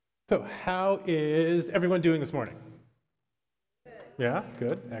So how is everyone doing this morning? Yeah,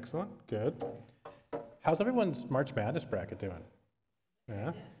 good, excellent, good. How's everyone's March Madness bracket doing?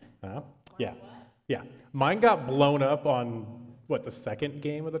 Yeah, yeah. Mine got blown up on, the second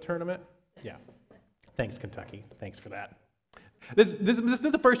game of the tournament? Yeah. Thanks, Kentucky. Thanks for that. This is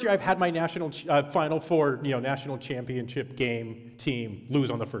the first year I've had my national Final Four, national championship game team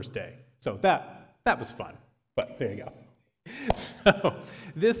lose on the first day. So that was fun, but there you go. So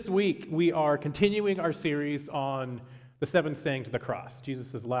this week we are continuing our series on the seven sayings of the cross,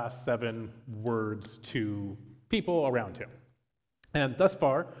 Jesus' last 7 words to people around him. And thus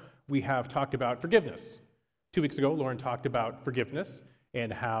far, we have talked about forgiveness. 2 weeks ago, Lauren talked about forgiveness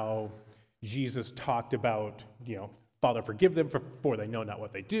and how Jesus talked about, Father, forgive them for they know not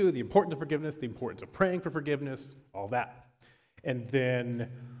what they do, the importance of forgiveness, the importance of praying for forgiveness, all that. And then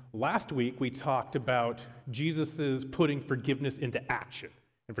last week, we talked about Jesus' putting forgiveness into action.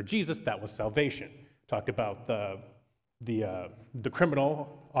 And for Jesus, that was salvation. Talked about the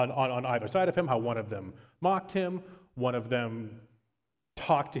criminal on either side of him, how one of them mocked him, one of them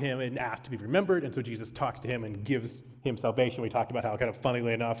talked to him and asked to be remembered, and so Jesus talks to him and gives him salvation. We talked about how, kind of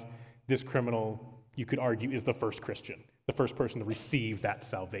funnily enough, this criminal, you could argue, is the first Christian, the first person to receive that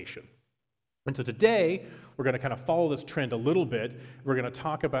salvation. And so today, we're going to kind of follow this trend a little bit. We're going to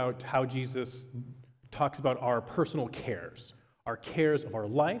talk about how Jesus talks about our personal cares of our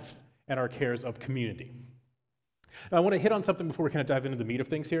life and our cares of community. Now, I want to hit on something before we kind of dive into the meat of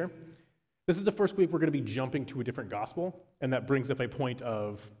things here. This is the first week we're going to be jumping to a different gospel, and that brings up a point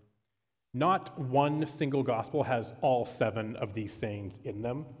of not one single gospel has all 7 of these sayings in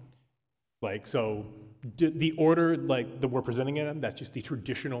them. So the order that we're presenting in them, that's just the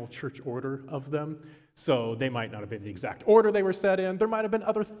traditional church order of them. So they might not have been the exact order they were said in. There might have been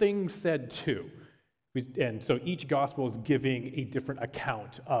other things said too. And so each gospel is giving a different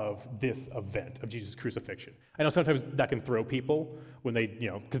account of this event, of Jesus' crucifixion. I know sometimes that can throw people when they,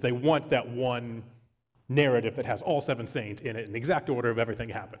 because they want that one narrative that has all 7 sayings in it in the exact order of everything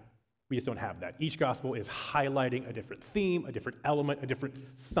happened. We just don't have that. Each gospel is highlighting a different theme, a different element, a different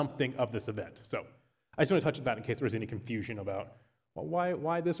something of this event. So I just want to touch on that in case there was any confusion about,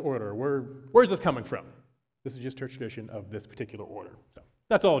 why this order? Where's this coming from? This is just church tradition of this particular order. So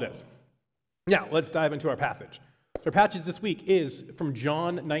that's all it is. Now, let's dive into our passage. So our passage this week is from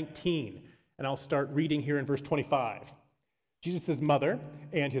John 19, and I'll start reading here in verse 25. Jesus' mother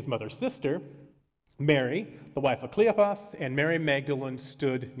and his mother's sister, Mary, the wife of Cleopas, and Mary Magdalene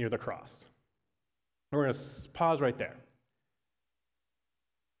stood near the cross. We're going to pause right there.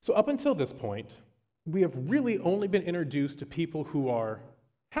 So up until this point, we have really only been introduced to people who are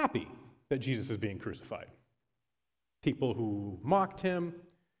happy that Jesus is being crucified. People who mocked him,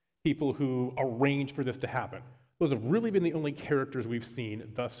 people who arranged for this to happen. Those have really been the only characters we've seen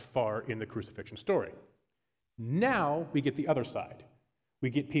thus far in the crucifixion story. Now we get the other side. We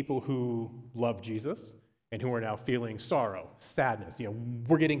get people who love Jesus and who are now feeling sorrow, sadness.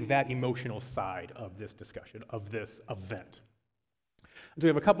 We're getting that emotional side of this discussion, of this event. So we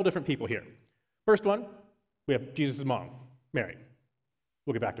have a couple different people here. First one, we have Jesus' mom, Mary.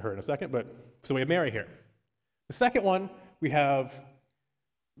 We'll get back to her in a second, so we have Mary here. The second one, we have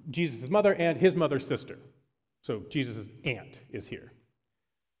Jesus' mother and his mother's sister. So Jesus' aunt is here.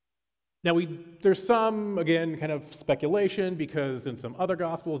 Now, there's some, again, kind of speculation, because in some other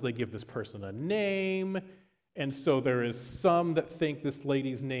gospels, they give this person a name, and so there is some that think this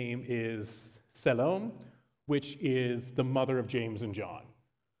lady's name is Salome, which is the mother of James and John.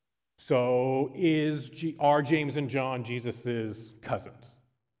 So are James and John Jesus' cousins?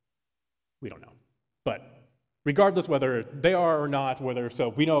 We don't know. But regardless whether they are or not,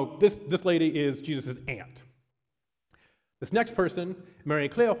 we know this lady is Jesus' aunt. This next person, Mary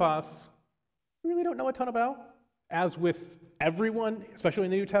Cleopas, we really don't know a ton about. As with everyone, especially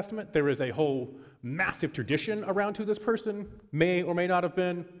in the New Testament, there is a whole massive tradition around who this person may or may not have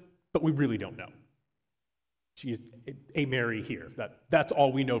been, but we really don't know. She is a Mary here. That's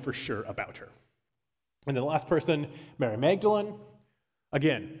all we know for sure about her. And then the last person, Mary Magdalene.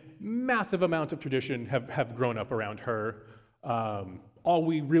 Again, massive amounts of tradition have grown up around her. All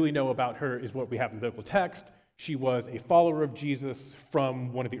we really know about her is what we have in the biblical text. She was a follower of Jesus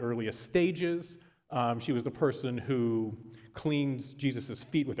from one of the earliest stages. She was the person who cleans Jesus'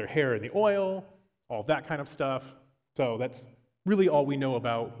 feet with her hair and the oil, all that kind of stuff. So that's really all we know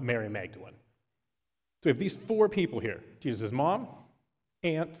about Mary Magdalene. So we have these 4 people here: Jesus' mom,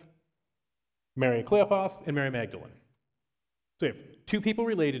 aunt, Mary Cleopas, and Mary Magdalene. So we have 2 people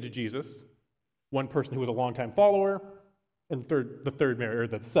related to Jesus, one person who was a longtime follower, and the third Mary, or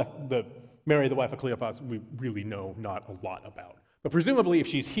the Mary, the wife of Cleopas, we really know not a lot about. But presumably, if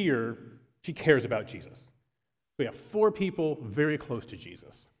she's here, she cares about Jesus. We have 4 people very close to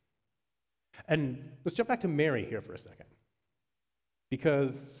Jesus. And let's jump back to Mary here for a second.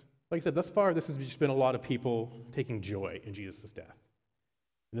 Because, like I said, thus far, this has just been a lot of people taking joy in Jesus' death.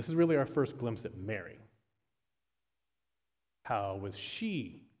 And this is really our first glimpse at Mary. How was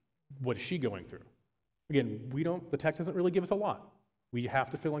she? What is she going through? Again, the text doesn't really give us a lot. We have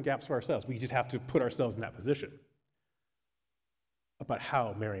to fill in gaps for ourselves. We just have to put ourselves in that position about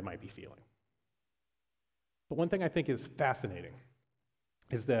how Mary might be feeling. But one thing I think is fascinating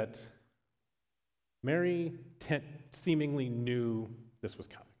is that Mary seemingly knew this was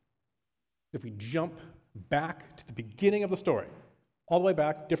coming. If we jump back to the beginning of the story, all the way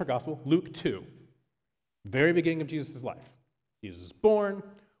back, different gospel, Luke 2, very beginning of Jesus' life. Jesus is born.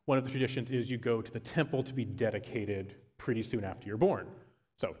 One of the traditions is you go to the temple to be dedicated pretty soon after you're born.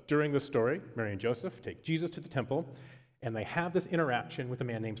 So during this story, Mary and Joseph take Jesus to the temple, and they have this interaction with a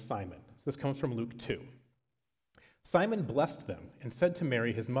man named Simon. This comes from Luke 2. Simon blessed them and said to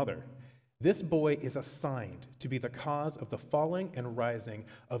Mary, his mother, "This boy is assigned to be the cause of the falling and rising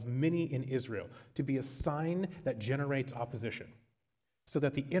of many in Israel, to be a sign that generates opposition, so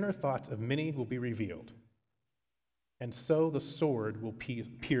that the inner thoughts of many will be revealed. And so the sword will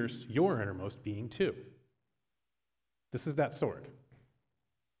pierce your innermost being too." This is that sword.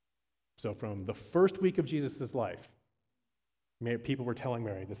 So from the first week of Jesus' life, people were telling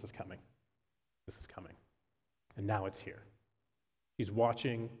Mary, this is coming. This is coming. And now it's here. He's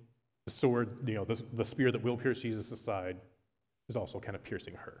watching the sword, the spear that will pierce Jesus' side is also kind of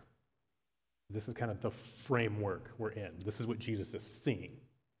piercing her. This is kind of the framework we're in. This is what Jesus is seeing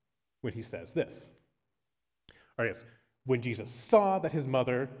when he says this. All right, yes. When Jesus saw that his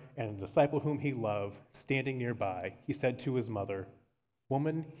mother and the disciple whom he loved standing nearby, he said to his mother,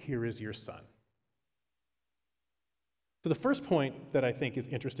 "Woman, here is your son." So the first point that I think is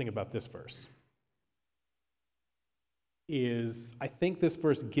interesting about this verse is I think this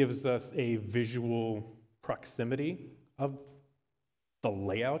verse gives us a visual proximity of the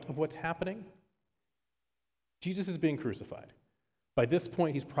layout of what's happening. Jesus is being crucified. By this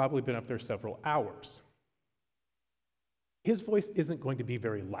point, he's probably been up there several hours. His voice isn't going to be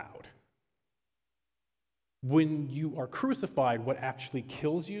very loud. When you are crucified, what actually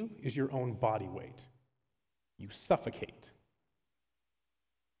kills you is your own body weight. You suffocate.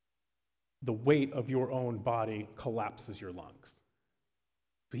 The weight of your own body collapses your lungs.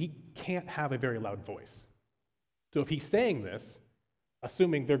 So he can't have a very loud voice. So if he's saying this,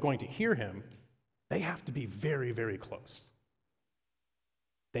 assuming they're going to hear him, they have to be very, very close.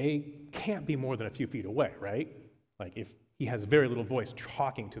 They can't be more than a few feet away, right? Like if he has very little voice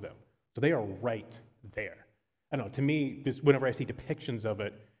talking to them. So they are right there. I don't know, to me, whenever I see depictions of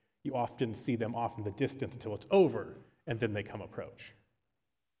it, you often see them off in the distance until it's over, and then they come approach.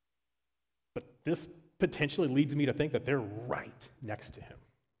 But this potentially leads me to think that they're right next to him.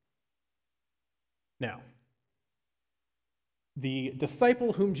 Now, the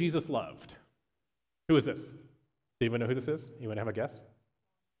disciple whom Jesus loved, who is this? Do you even know who this is? Anyone have a guess?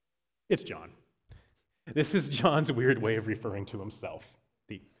 It's John. This is John's weird way of referring to himself.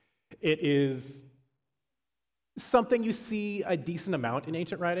 It is something you see a decent amount in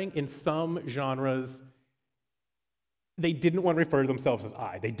ancient writing. In some genres, they didn't want to refer to themselves as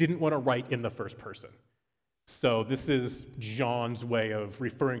I. They didn't want to write in the first person. So this is John's way of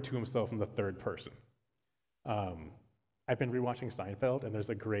referring to himself in the third person. I've been rewatching Seinfeld, and there's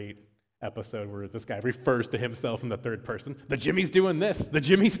a great episode where this guy refers to himself in the third person. The Jimmy's doing this. The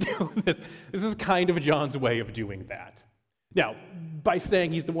Jimmy's doing this. This is kind of John's way of doing that. Now, by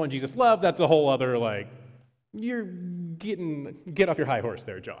saying he's the one Jesus loved, that's a whole other, you're get off your high horse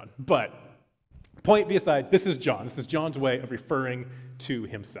there, John. But point be aside, this is John. This is John's way of referring to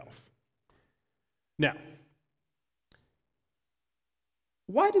himself. Now,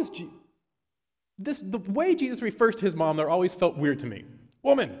 why does the way Jesus refers to his mom there always felt weird to me.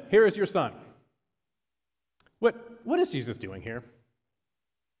 Woman, here is your son. What is Jesus doing here?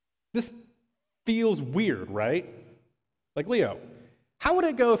 This feels weird, right? Like Leo, how would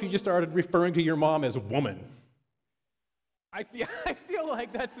it go if you just started referring to your mom as woman? I feel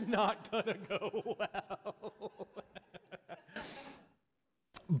like that's not gonna go well.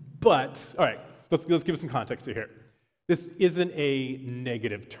 But, all right, let's give some context here. This isn't a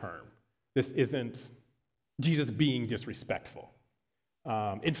negative term. This isn't Jesus being disrespectful.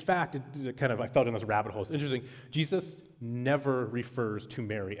 In fact, I fell down this rabbit hole. It's interesting. Jesus never refers to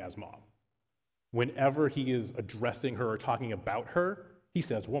Mary as mom. Whenever he is addressing her or talking about her, he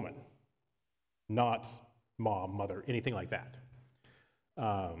says woman, not mom, mother, anything like that.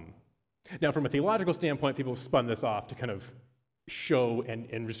 Now, from a theological standpoint, people have spun this off to kind of show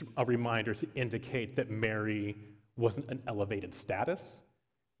and just a reminder to indicate that Mary wasn't an elevated status,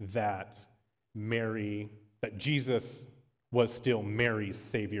 that Jesus was still Mary's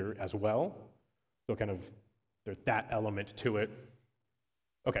Savior as well. So kind of there's that element to it.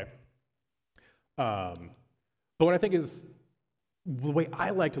 Okay. But what I think is, the way I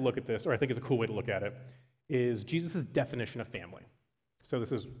like to look at this, or I think is a cool way to look at it, is Jesus' definition of family. So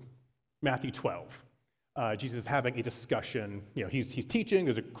this is Matthew 12. Jesus is having a discussion. He's teaching,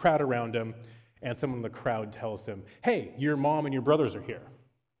 there's a crowd around him, and someone in the crowd tells him, hey, your mom and your brothers are here.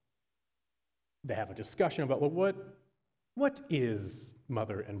 They have a discussion about, well, what is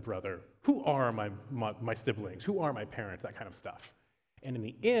mother and brother? Who are my siblings? Who are my parents? That kind of stuff. And in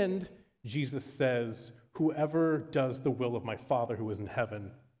the end, Jesus says, whoever does the will of my Father who is in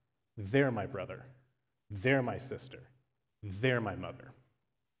heaven, they're my brother, they're my sister, they're my mother.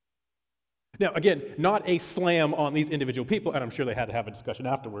 Now, again, not a slam on these individual people, and I'm sure they had to have a discussion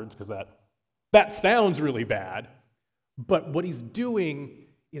afterwards because that sounds really bad. But what he's doing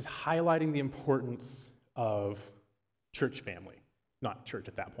is highlighting the importance of church family. Not church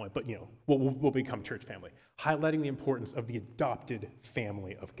at that point, but what will become church family. Highlighting the importance of the adopted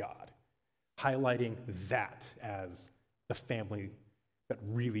family of God. Highlighting that as the family that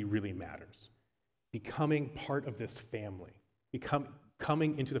really, really matters. Becoming part of this family.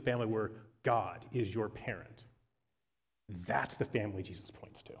 Coming into the family where God is your parent. That's the family Jesus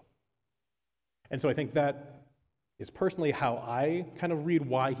points to. And so I think that is personally how I kind of read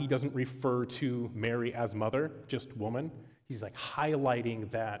why he doesn't refer to Mary as mother, just woman. He's like highlighting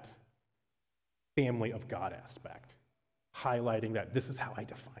that family of God aspect, highlighting that this is how I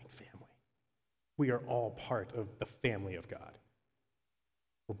define family. We are all part of the family of God.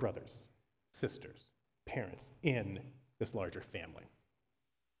 We're brothers, sisters, parents in this larger family.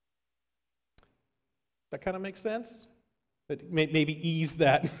 That kind of makes sense? That maybe ease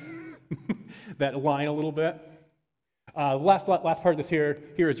that that line a little bit. Last part of this here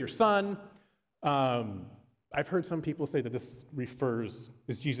is your son. I've heard some people say that this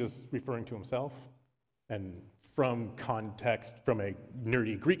is Jesus referring to himself. And from context, from a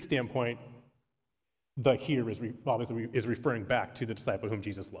nerdy Greek standpoint, the here is referring back to the disciple whom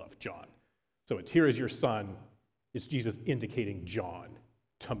Jesus loved, John. So it's here is your son, it's Jesus indicating John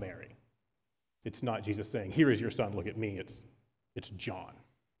to Mary. It's not Jesus saying, here is your son, look at me, it's John.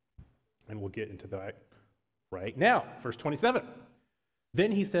 And we'll get into that right now. Verse 27.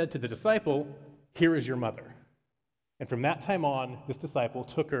 Then he said to the disciple, here is your mother. And from that time on, this disciple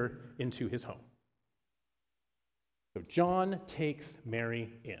took her into his home. So John takes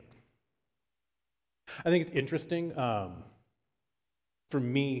Mary in. I think it's interesting, for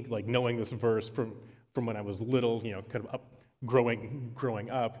me, like knowing this verse from when I was little, kind of growing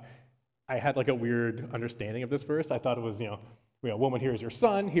up, I had like a weird understanding of this verse. I thought it was, woman, here is your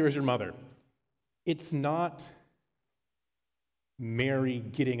son, here is your mother. It's not Mary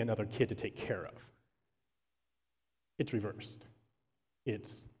getting another kid to take care of. It's reversed.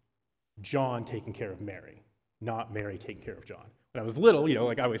 It's John taking care of Mary, not Mary taking care of John. When I was little,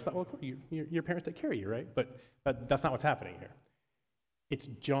 I always thought, well, your parents take care of you, right? But that's not what's happening here. It's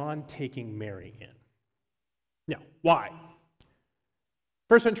John taking Mary in. Now, why?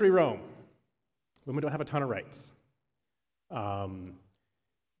 First century Rome. Women don't have a ton of rights.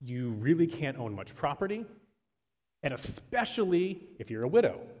 You really can't own much property, and especially if you're a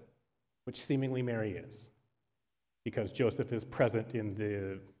widow, which seemingly Mary is, because Joseph is present in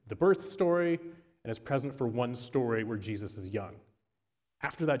the birth story and is present for one story where Jesus is young.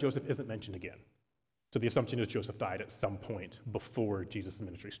 After that, Joseph isn't mentioned again. So the assumption is Joseph died at some point before Jesus'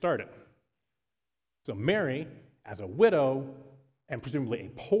 ministry started. So Mary, as a widow, and presumably a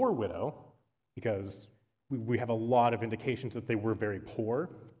poor widow, because we have a lot of indications that they were very poor.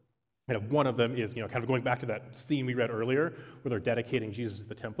 And one of them is, kind of going back to that scene we read earlier, where they're dedicating Jesus to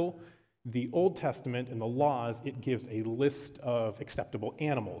the temple. The Old Testament and the laws, it gives a list of acceptable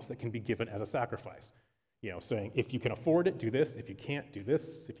animals that can be given as a sacrifice. Saying, if you can afford it, do this. If you can't, do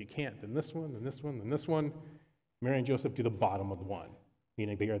this. If you can't, then this one, then this one, then this one. Mary and Joseph do the bottom of the one,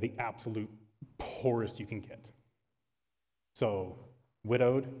 meaning they are the absolute poorest you can get. So,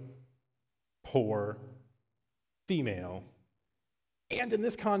 widowed, poor, female, and in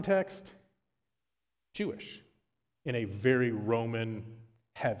this context, Jewish, in a very Roman,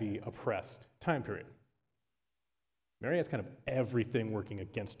 heavy, oppressed time period. Mary has kind of everything working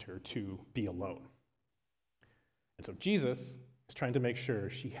against her to be alone. And so Jesus is trying to make sure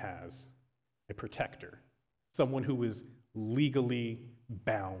she has a protector, someone who is legally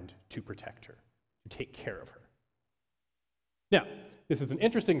bound to protect her, to take care of her. Now, this is an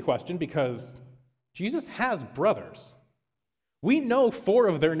interesting question because Jesus has brothers. We know 4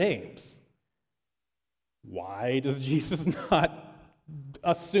 of their names. Why does Jesus not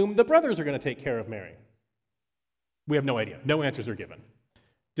assume the brothers are going to take care of Mary? We have no idea. No answers are given.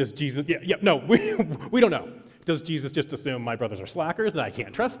 Does Jesus, no, we don't know. Does Jesus just assume my brothers are slackers and I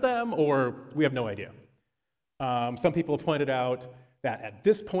can't trust them? Or we have no idea. Some people have pointed out that at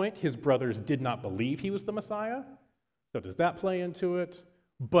this point, his brothers did not believe he was the Messiah. So does that play into it?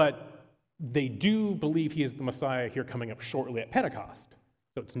 But they do believe he is the Messiah here coming up shortly at Pentecost.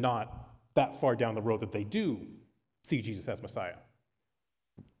 So it's not that far down the road that they do see Jesus as Messiah.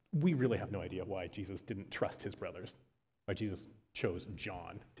 We really have no idea why Jesus didn't trust his brothers, why Jesus chose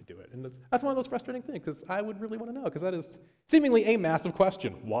John to do it. And that's one of those frustrating things, because I would really want to know, because that is seemingly a massive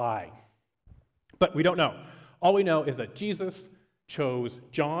question. Why? But we don't know. All we know is that Jesus chose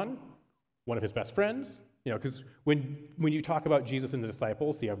John, one of his best friends, because when you talk about Jesus and the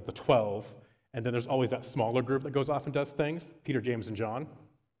disciples, you have the 12, and then there's always that smaller group that goes off and does things, Peter, James, and John.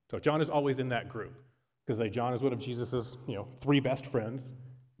 So John is always in that group, because John is one of Jesus's 3 best friends,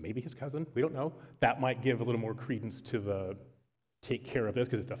 maybe his cousin, we don't know. That might give a little more credence to the take care of this,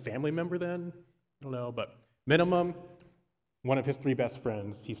 because it's a family member then, I don't know, but minimum, one of his 3 best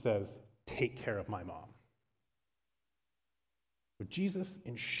friends, he says, take care of my mom. But Jesus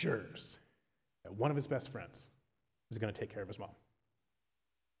ensures that one of his best friends is going to take care of his mom.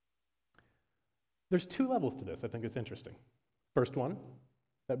 There's 2 levels to this. I think it's interesting. First one,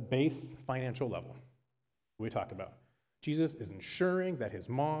 that base financial level we talked about. Jesus is ensuring that his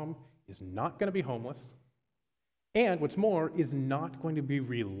mom is not going to be homeless, and what's more, is not going to be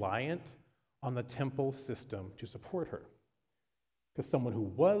reliant on the temple system to support her. Because someone who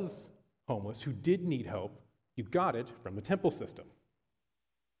was homeless, who did need help, you got it from the temple system.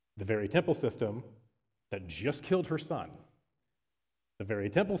 The very temple system that just killed her son. The very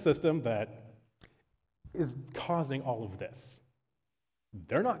temple system that is causing all of this.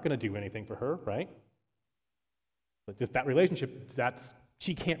 They're not going to do anything for her, right? But just that relationship,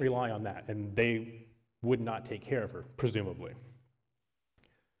 she can't rely on that, and they would not take care of her, presumably.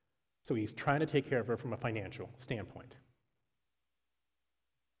 So he's trying to take care of her from a financial standpoint.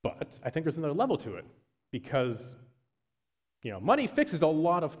 But I think there's another level to it, because money fixes a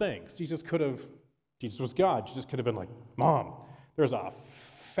lot of things. Jesus was God. Jesus could have been like, Mom, there's a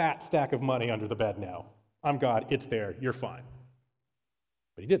fat stack of money under the bed now. I'm God, it's there, you're fine.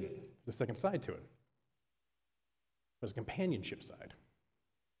 But he didn't. There's a second side to it. There's a companionship side.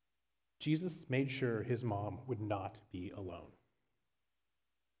 Jesus made sure his mom would not be alone.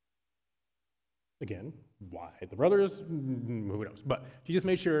 Again, why? The brothers, who knows? But Jesus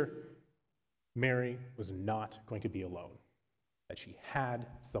made sure Mary was not going to be alone, that she had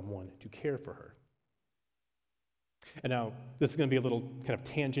someone to care for her. And now, this is going to be a little kind of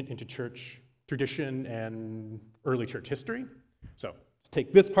tangent into church tradition and early church history. So let's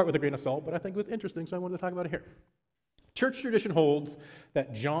take this part with a grain of salt, but I think it was interesting, so I wanted to talk about it here. Church tradition holds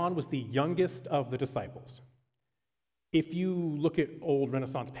that John was the youngest of the disciples. If you look at old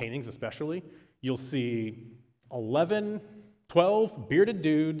Renaissance paintings especially, you'll see 11, 12 bearded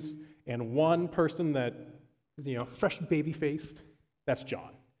dudes and one person that is, fresh baby-faced. That's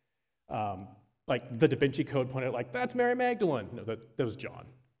John. Like the Da Vinci Code pointed out, like, that's Mary Magdalene. No, that was John.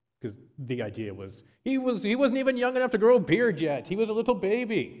 Because the idea was, he wasn't even young enough to grow a beard yet. He was a little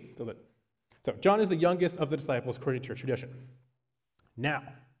baby. So John is the youngest of the disciples according to church tradition. Now,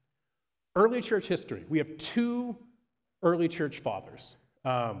 early church history, we have 2 early church fathers.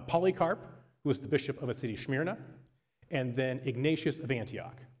 Polycarp, who was the bishop of a city, Smyrna, and then Ignatius of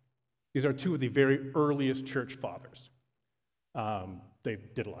Antioch. These are 2 of the very earliest church fathers. They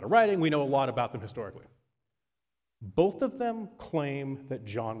did a lot of writing. We know a lot about them historically. Both of them claim that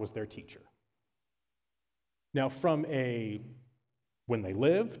John was their teacher. Now, from when they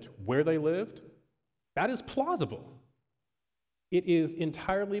lived, where they lived, that is plausible. It is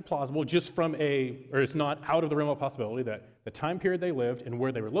entirely plausible just from it's not out of the realm of possibility that the time period they lived and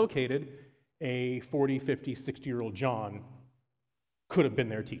where they were located, a 40, 50, 60-year-old John could have been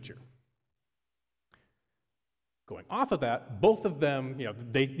their teacher. Going off of that, both of them,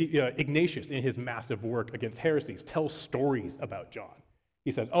 Ignatius, in his massive work against heresies, tells stories about John.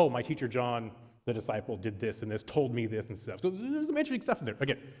 He says, oh, my teacher John, the disciple, did this and this, told me this and stuff. So there's some interesting stuff in there.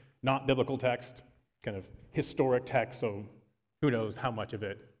 Again, not biblical text, kind of historic text, so who knows how much of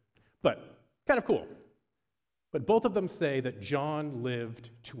it, but kind of cool. But both of them say that John lived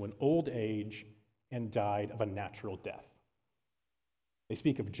to an old age and died of a natural death. They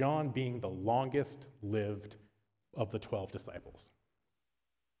speak of John being the longest lived of the 12 disciples.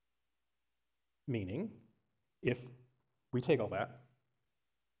 Meaning, if we take all that,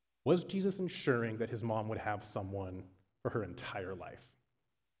 was Jesus ensuring that his mom would have someone for her entire life.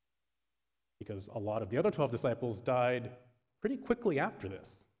 Because a lot of the other 12 disciples died pretty quickly after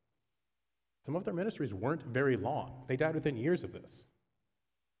this. Some of their ministries weren't very long. They died within years of this.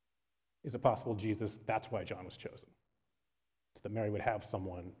 Is it possible that's why John was chosen? So that Mary would have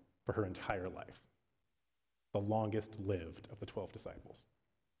someone for her entire life. The longest lived of the 12 disciples.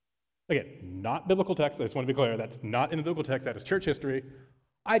 Again, not biblical text. I just want to be clear. That's not in the biblical text. That is church history.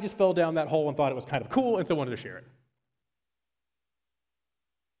 I just fell down that hole and thought it was kind of cool, and so wanted to share it.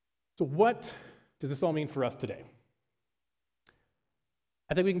 So what does this all mean for us today?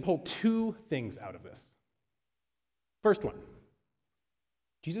 I think we can pull two things out of this. First one,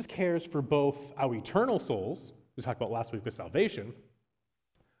 Jesus cares for both our eternal souls, we talked about last week with salvation,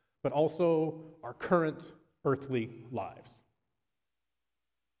 but also our current earthly lives.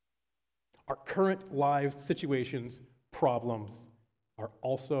 Our current lives, situations, problems are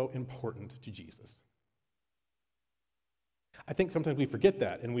also important to Jesus. I think sometimes we forget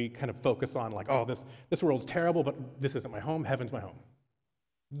that and we kind of focus on like, oh, this world's terrible, but this isn't my home, heaven's my home.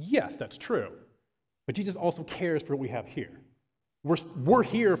 Yes, that's true. But Jesus also cares for what we have here. We're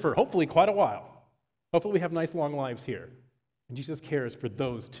here for hopefully quite a while. Hopefully we have nice long lives here. And Jesus cares for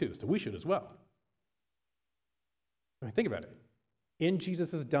those too, so we should as well. I mean, think about it. In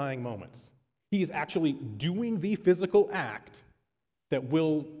Jesus' dying moments, he is actually doing the physical act that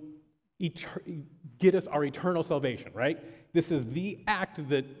will get us our eternal salvation, right? This is the act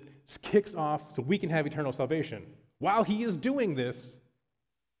that kicks off so we can have eternal salvation. While he is doing this,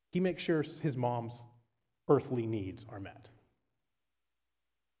 he makes sure his mom's earthly needs are met.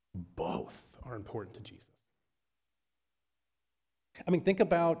 Both are important to Jesus. I mean, think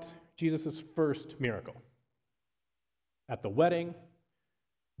about Jesus' first miracle. At the wedding,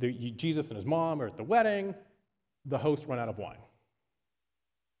 Jesus and his mom are at the wedding, the host run out of wine.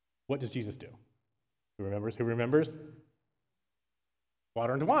 What does Jesus do? Who remembers?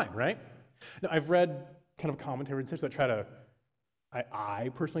 Water into wine, right? Now, I've read kind of commentaries that try to, I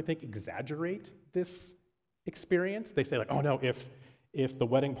personally think, exaggerate this experience. They say like, oh no, if the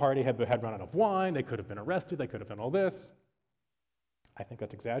wedding party had run out of wine, they could have been arrested, they could have done all this. I think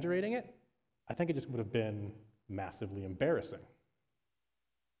that's exaggerating it. I think it just would have been massively embarrassing.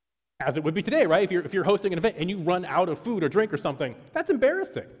 As it would be today, right? If you're hosting an event and you run out of food or drink or something, that's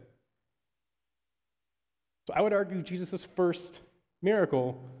embarrassing. So I would argue Jesus' first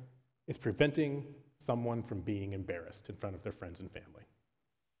miracle is preventing someone from being embarrassed in front of their friends and family.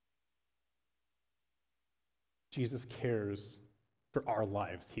 Jesus cares for our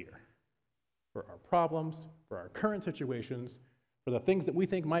lives here, for our problems, for our current situations, for the things that we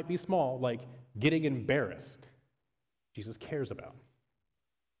think might be small, like getting embarrassed. Jesus cares about.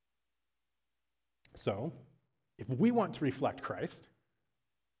 So, if we want to reflect Christ,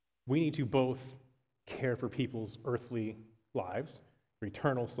 we need to both care for people's earthly lives, for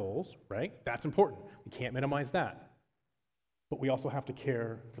eternal souls, right? That's important. We can't minimize that. But we also have to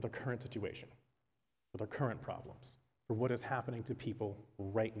care for the current situation, for their current problems, for what is happening to people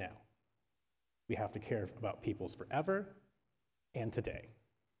right now. We have to care about people's forever and today.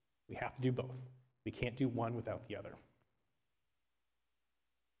 We have to do both. We can't do one without the other.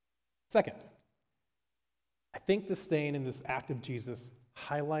 Second, I think this saying in this act of Jesus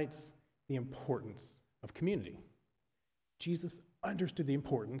highlights the importance of community. Jesus understood the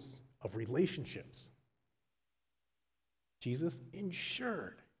importance of relationships. Jesus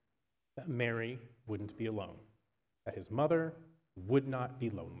ensured that Mary wouldn't be alone, that his mother would not be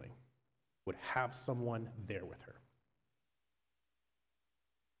lonely, would have someone there with her.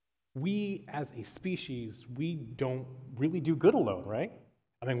 We, as a species, we don't really do good alone, right?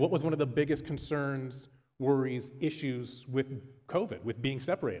 I mean, what was one of the biggest concerns, worries, issues with COVID, with being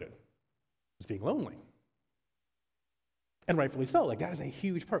separated? It was being lonely. And rightfully so. Like, that is a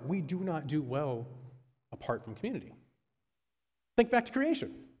huge part. We do not do well apart from community. Think back to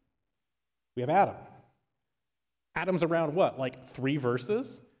creation. We have Adam. Adam's around what, like 3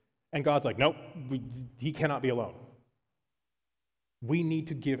 verses? And God's like, nope, he cannot be alone. We need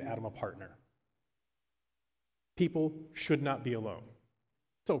to give Adam a partner. People should not be alone.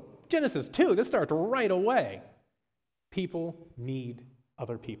 So Genesis 2, this starts right away. People need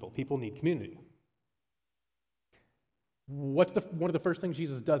other people. People need community. What's one of the first things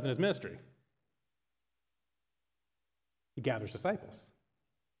Jesus does in his ministry? He gathers disciples.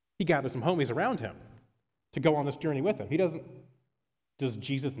 He gathers some homies around him to go on this journey with him. Does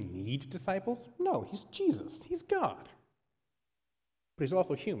Jesus need disciples? No, he's Jesus. He's God. But he's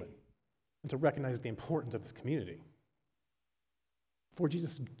also human. And to recognize the importance of this community. Before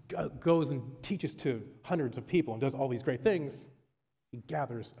Jesus goes and teaches to hundreds of people and does all these great things, he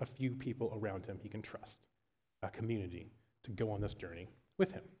gathers a few people around him he can trust. a community to go on this journey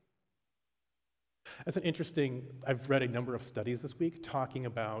with him. I've read a number of studies this week talking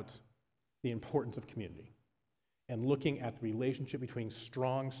about the importance of community and looking at the relationship between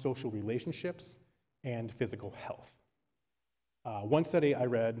strong social relationships and physical health. One study I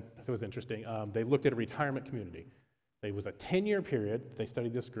read, I thought it was interesting, they looked at a retirement community. It was a 10-year period, they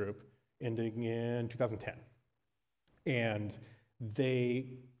studied this group, ending in 2010. And they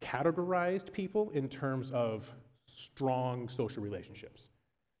categorized people in terms of strong social relationships.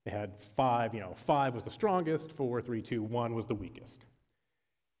 They had 5, 5 was the strongest, 4, 3, 2, 1 was the weakest.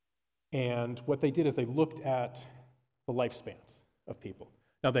 And what they did is they looked at the lifespans of people.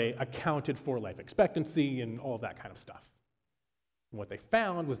 Now they accounted for life expectancy and all of that kind of stuff. And what they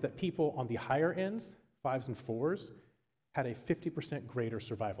found was that people on the higher ends, 5s and 4s, had a 50% greater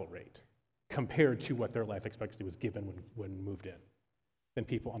survival rate compared to what their life expectancy was given when moved in than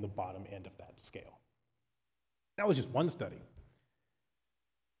people on the bottom end of that scale. That was just one study.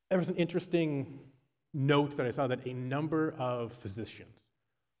 There was an interesting note that I saw that a number of physicians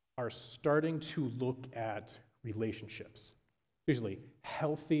are starting to look at relationships, usually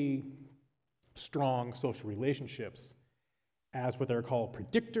healthy, strong social relationships, as what they're called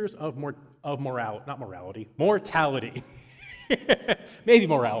predictors of mortality. Maybe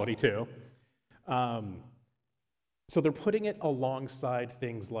morality too. So they're putting it alongside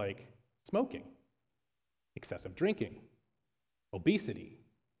things like smoking, excessive drinking, obesity,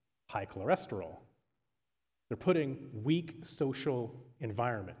 high cholesterol. They're putting weak social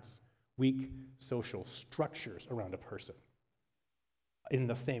environments, weak social structures around a person in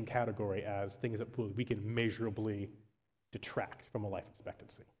the same category as things that we can measurably detract from a life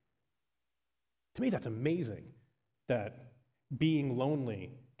expectancy. To me, that's amazing that being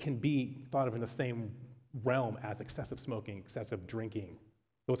lonely can be thought of in the same realm as excessive smoking, excessive drinking,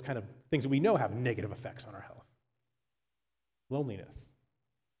 those kind of things that we know have negative effects on our health. Loneliness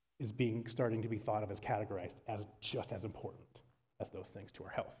is starting to be thought of as categorized as just as important as those things to our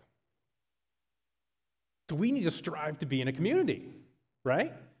health. So we need to strive to be in a community,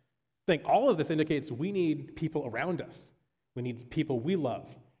 right? I think all of this indicates we need people around us. We need people we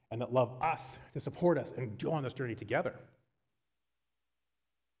love and that love us to support us and go on this journey together.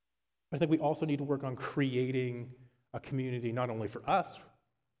 I think we also need to work on creating a community not only for us,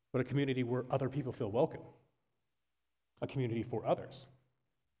 but a community where other people feel welcome, a community for others.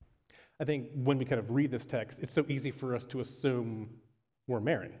 I think when we kind of read this text, it's so easy for us to assume we're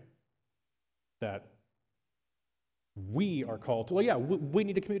Mary, that we are called to, we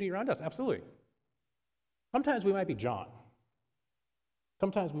need a community around us, absolutely. Sometimes we might be John.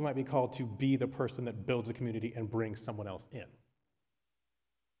 Sometimes we might be called to be the person that builds a community and brings someone else in.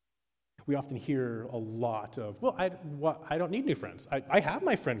 We often hear a lot of, I don't need new friends. I have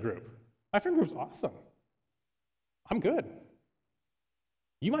my friend group. My friend group's awesome. I'm good.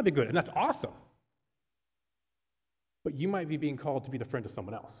 You might be good, and that's awesome. But you might be being called to be the friend of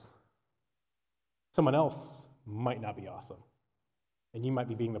someone else. Someone else might not be awesome. And you might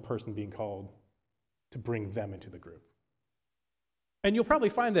be being the person being called to bring them into the group. And you'll probably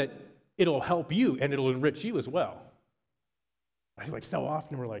find that it'll help you and it'll enrich you as well. I feel like so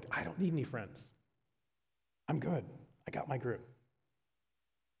often we're like, I don't need any friends. I'm good. I got my group.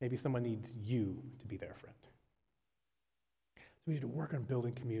 Maybe someone needs you to be their friend. So we need to work on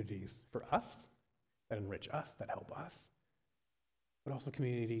building communities for us that enrich us, that help us, but also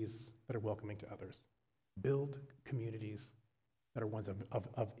communities that are welcoming to others. Build communities that are ones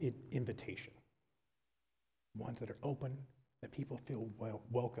of invitation, ones that are open, that people feel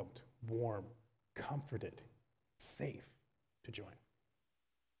welcomed, warm, comforted, safe to join.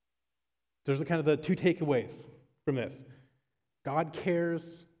 So those are kind of the two takeaways from this. God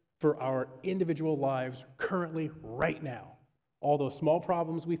cares for our individual lives currently, right now. All those small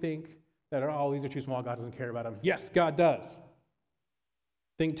problems we think that are, these are too small, God doesn't care about them. Yes, God does.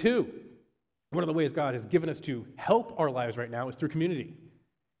 Thing two, one of the ways God has given us to help our lives right now is through community.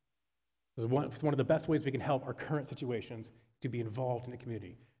 This is one of the best ways we can help our current situations, to be involved in a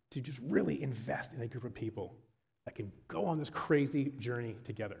community, to just really invest in a group of people that can go on this crazy journey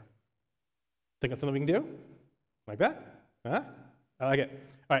together. Think that's something we can do? Like that? Huh? I like it.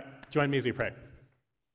 All right, join me as we pray.